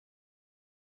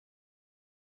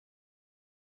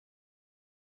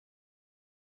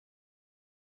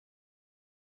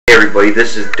Hey everybody,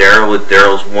 this is Darryl with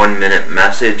Darryl's 1 Minute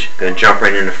Message. I'm going to jump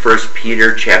right into 1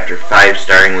 Peter chapter 5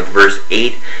 starting with verse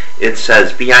 8. It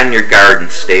says, "Be on your guard and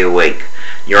stay awake.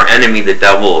 Your enemy the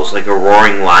devil is like a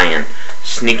roaring lion,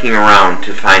 sneaking around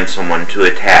to find someone to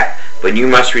attack. But you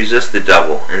must resist the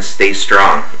devil and stay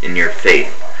strong in your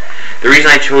faith." The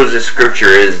reason I chose this scripture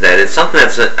is that it's something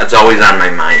that's always on my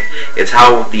mind. It's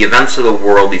how the events of the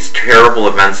world, these terrible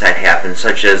events that happen,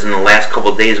 such as in the last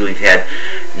couple of days we've had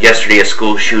yesterday a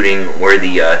school shooting where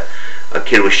a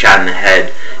kid was shot in the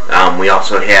head. We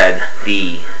also had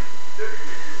the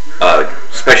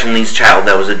special needs child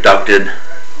that was abducted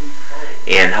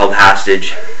and held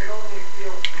hostage.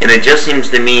 And it just seems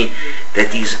to me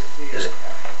that these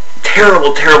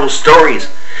terrible, terrible stories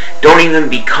don't even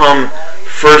become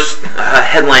first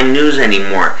headline news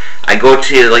anymore. I go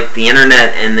to like the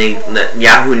internet and the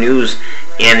Yahoo News,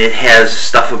 and it has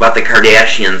stuff about the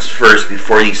Kardashians first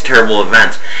before these terrible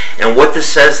events. And what this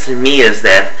says to me is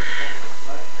that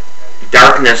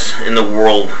darkness in the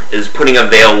world is putting a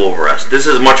veil over us. This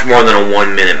is much more than a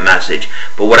 1 minute message.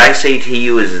 But what I say to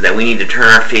you is that we need to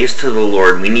turn our face to the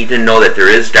Lord. We need to know that there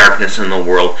is darkness in the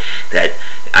world. That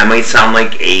I might sound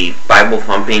like a Bible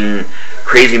thumping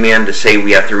crazy man to say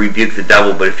we have to rebuke the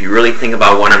devil, but if you really think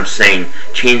about what I'm saying,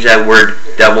 change that word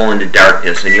devil into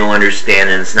darkness and you'll understand.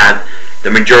 And it's not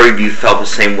the majority of you felt the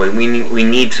same way. We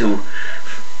need to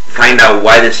find out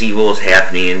why this evil is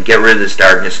happening and get rid of this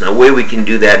darkness. And the way we can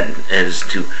do that is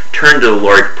to turn to the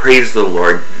Lord, praise the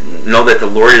Lord, know that the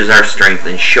Lord is our strength,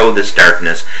 and show this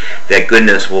darkness that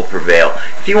goodness will prevail.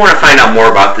 If you want to find out more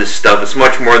about this stuff, it's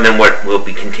much more than what will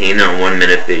be contained in a 1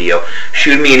 minute video.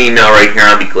 Shoot me an email right here and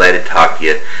I'll be glad to talk to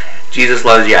you. Jesus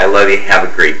loves you. I love you. Have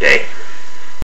a great day.